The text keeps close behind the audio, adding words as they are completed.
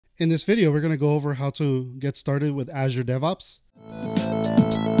In this video, we're going to go over how to get started with Azure DevOps.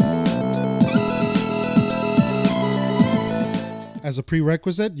 As a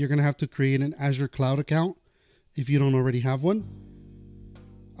prerequisite, you're going to have to create an Azure Cloud account if you don't already have one.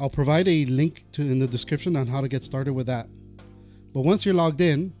 I'll provide a link in the description on how to get started with that. But once you're logged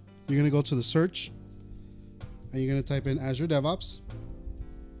in, you're going to go to the search and you're going to type in Azure DevOps.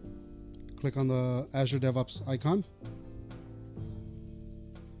 Click on the Azure DevOps icon.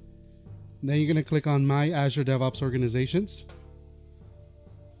 Then you're going to click on My Azure DevOps Organizations.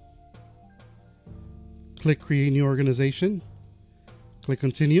 Click Create New Organization. Click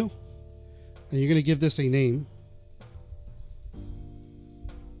Continue. And you're going to give this a name.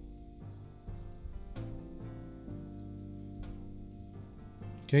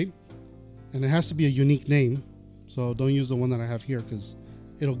 Okay. And it has to be a unique name. So don't use the one that I have here because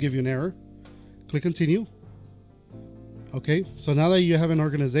it'll give you an error. Click Continue. Okay, so now that you have an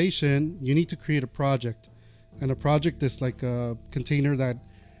organization, you need to create a project. And a project is like a container that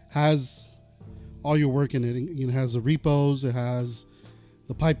has all your work in it. It has the repos, it has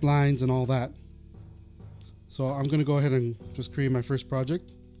the pipelines and all that. So I'm going to go ahead and just create my first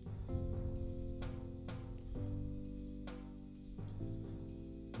project.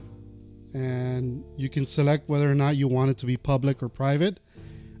 And you can select whether or not you want it to be public or private.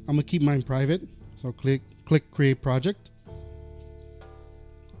 I'm going to keep mine private. So click Create Project.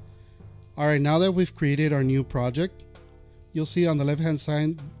 All right, now that we've created our new project, you'll see on the left-hand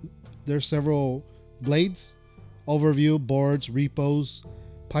side, there's several blades, overview, boards, repos,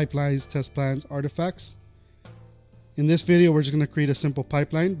 pipelines, test plans, artifacts. In this video, we're just going to create a simple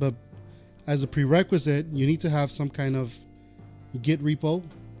pipeline, but as a prerequisite, you need to have some kind of Git repo.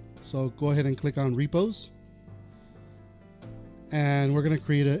 So go ahead and click on repos. And we're going to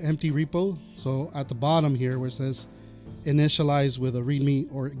create an empty repo. So at the bottom here where it says initialize with a readme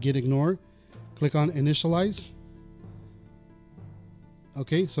or git ignore, click on initialize.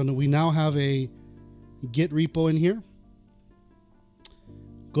 Okay, so we now have a Git repo in here.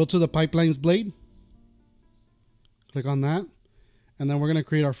 Go to the pipelines blade, click on that, and then we're going to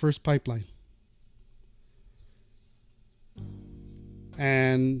create our first pipeline.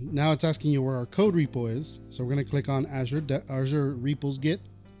 And now it's asking you where our code repo is. So we're going to click on Azure Repos Git,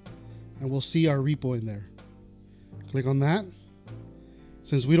 and we'll see our repo in there. Click on that.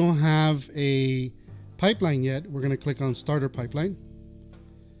 Since we don't have a pipeline yet, we're going to click on Starter Pipeline.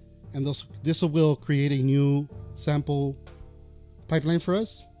 And this will create a new sample pipeline for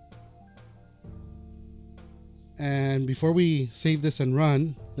us. And before we save this and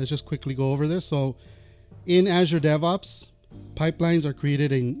run, let's just quickly go over this. So in Azure DevOps, pipelines are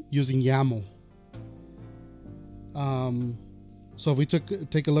created using YAML. So if we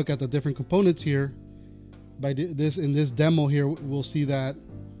take a look at the different components here, in this demo here, we'll see that,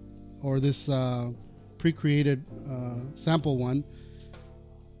 or this pre-created sample one,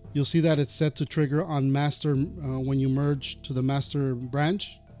 you'll see that it's set to trigger on master when you merge to the master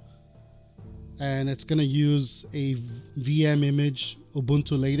branch. And it's going to use a VM image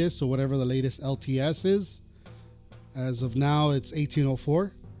Ubuntu latest, so whatever the latest LTS is. As of now, it's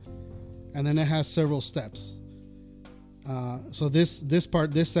 1804. And then it has several steps. So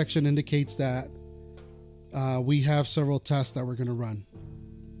this section indicates that we have several tasks that we're going to run.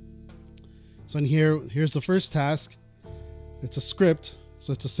 So in here's the first task. It's a script.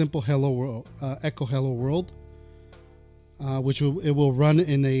 So it's a simple hello world, echo hello world, which it will run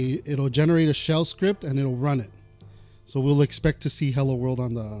it'll generate a shell script and it'll run it. So we'll expect to see hello world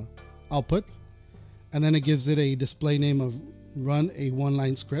on the output. And then it gives it a display name of run a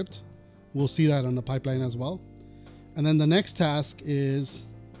one-line script. We'll see that on the pipeline as well. And then the next task is,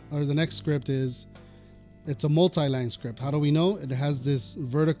 or the next script is, it's a multi-line script. How do we know? It has this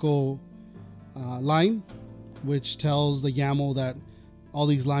vertical line, which tells the YAML that all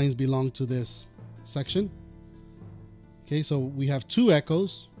these lines belong to this section. Okay, so we have two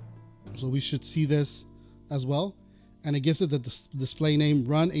echoes. So we should see this as well. And it gives it the display name,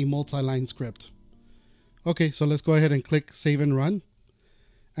 run a multi-line script. Okay, so let's go ahead and click save and run.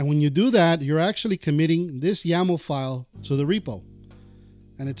 And when you do that, you're actually committing this YAML file to the repo.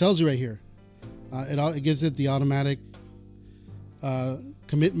 And it tells you right here. It gives it the automatic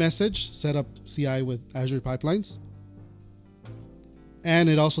commit message, set up CI with Azure Pipelines. And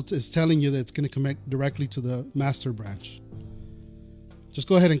it also is telling you that it's going to connect directly to the master branch. Just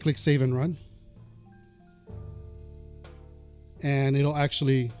go ahead and click save and run. And it'll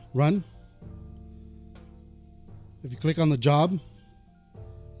actually run. If you click on the job,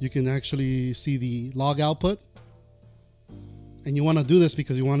 you can actually see the log output. And you want to do this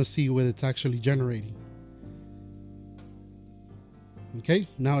because you want to see what it's actually generating. Okay,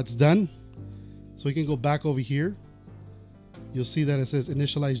 now it's done. So we can go back over here. You'll see that it says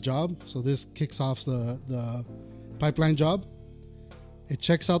initialize job. So this kicks off the pipeline job. It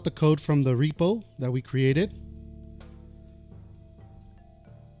checks out the code from the repo that we created.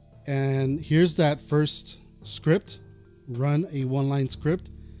 And here's that first script, run a one-line script.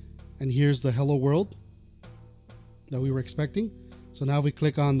 And here's the hello world that we were expecting. So now if we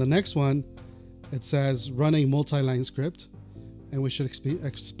click on the next one, it says run a multi-line script. And we should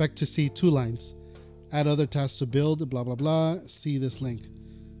expect to see 2 lines. Add other tasks to build, blah, blah, blah, see this link.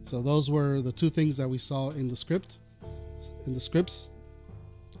 So those were the 2 things that we saw in the script, in the scripts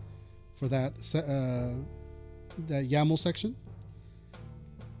for that YAML section.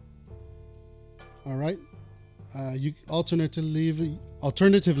 All right. You alternatively,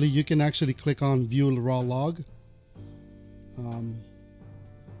 you can actually click on view raw log.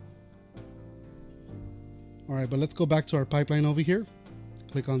 All right, but let's go back to our pipeline over here.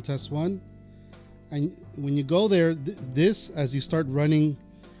 Click on test 1. And when you go there, this, as you start running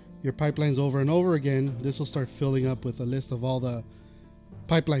your pipelines over and over again, this will start filling up with a list of all the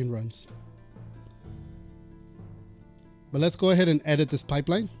pipeline runs. But let's go ahead and edit this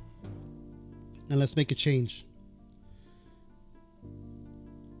pipeline. And let's make a change.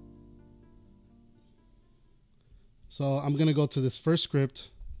 So I'm going to go to this first script.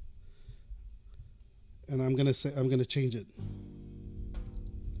 And I'm going to change it.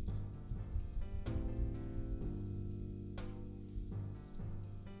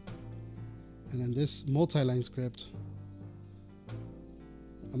 And then this multi-line script,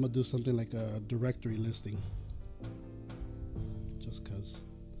 I'm going to do something like a directory listing. Just because.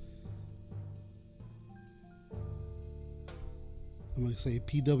 I'm going to say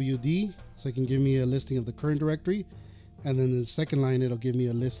pwd, so it can give me a listing of the current directory. And then in the second line, it'll give me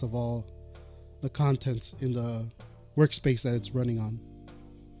a list of all the contents in the workspace that it's running on.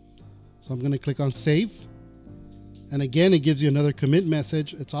 So I'm going to click on save. And again, it gives you another commit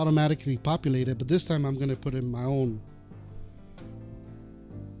message. It's automatically populated, but this time I'm going to put in my own.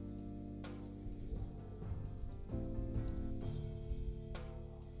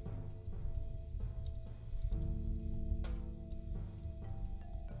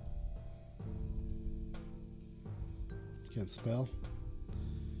 Can't spell.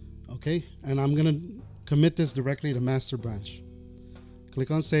 Okay, and I'm going to commit this directly to master branch.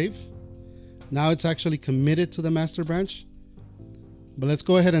 Click on save. Now it's actually committed to the master branch. But let's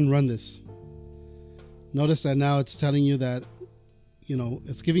go ahead and run this. Notice that now it's telling you that, you know,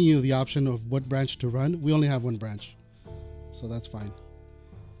 it's giving you the option of what branch to run. We only have one branch, so that's fine.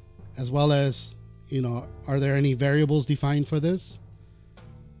 As well as, you know, are there any variables defined for this?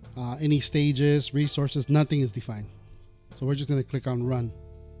 Any stages, resources, nothing is defined. So we're just going to click on run.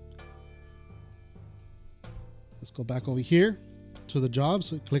 Let's go back over here to the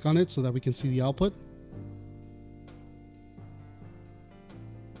jobs. Click on it so that we can see the output.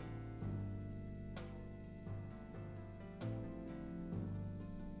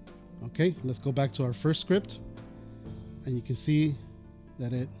 Okay, let's go back to our first script. And you can see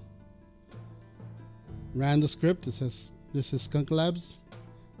that it ran the script. It says this is SkunkLabz.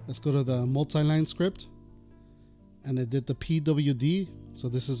 Let's go to the multi-line script. And it did the pwd. So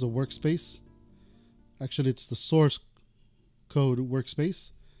this is a workspace. Actually, it's the source code workspace.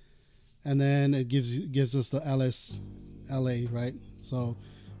 And then it gives us the LSLA, right? So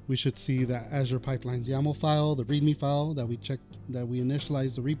we should see that Azure Pipelines YAML file, the README file that we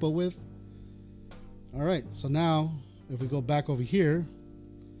initialized the repo with. All right, so now if we go back over here,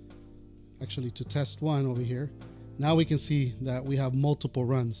 actually to test 1 over here, now we can see that we have multiple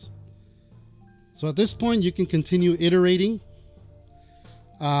runs. So at this point, you can continue iterating.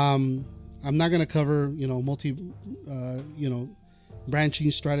 I'm not going to cover, you know,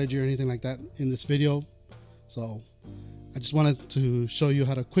 branching strategy or anything like that in this video. So I just wanted to show you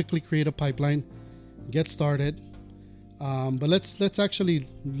how to quickly create a pipeline, get started. But let's actually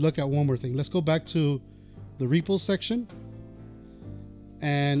look at one more thing. Let's go back to the repo section.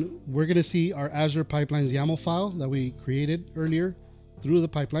 And we're going to see our Azure Pipelines YAML file that we created earlier through the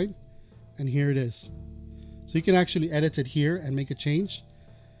pipeline. And here it is. So you can actually edit it here and make a change.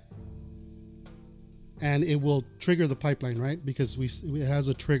 And it will trigger the pipeline, right? Because it has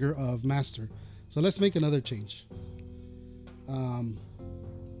a trigger of master. So let's make another change.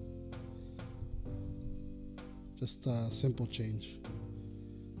 Just a simple change.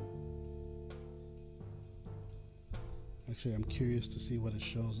 Actually, I'm curious to see what it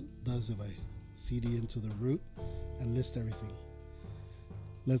does if I cd into the root and list everything.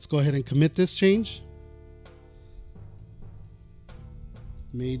 Let's go ahead and commit this change.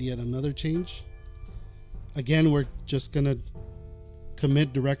 Made yet another change. Again, we're just gonna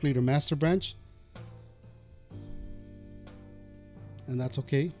commit directly to master branch. And that's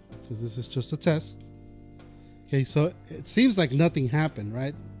okay, because this is just a test. Okay, so it seems like nothing happened,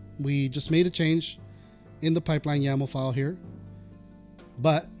 right? We just made a change in the pipeline YAML file here.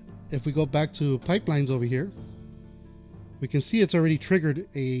 But if we go back to pipelines over here, we can see it's already triggered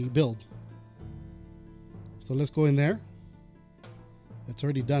a build. So let's go in there. It's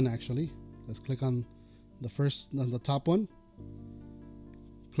already done actually. Let's click on the top one.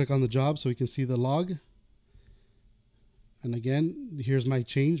 Click on the job so we can see the log. And again, here's my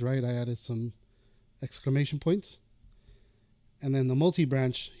change, right? I added some exclamation points. And then the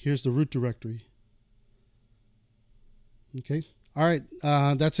multi-branch, here's the root directory. Okay. All right.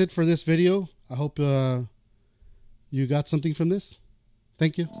 That's it for this video. I hope you got something from this.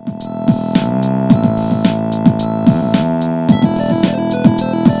 Thank you.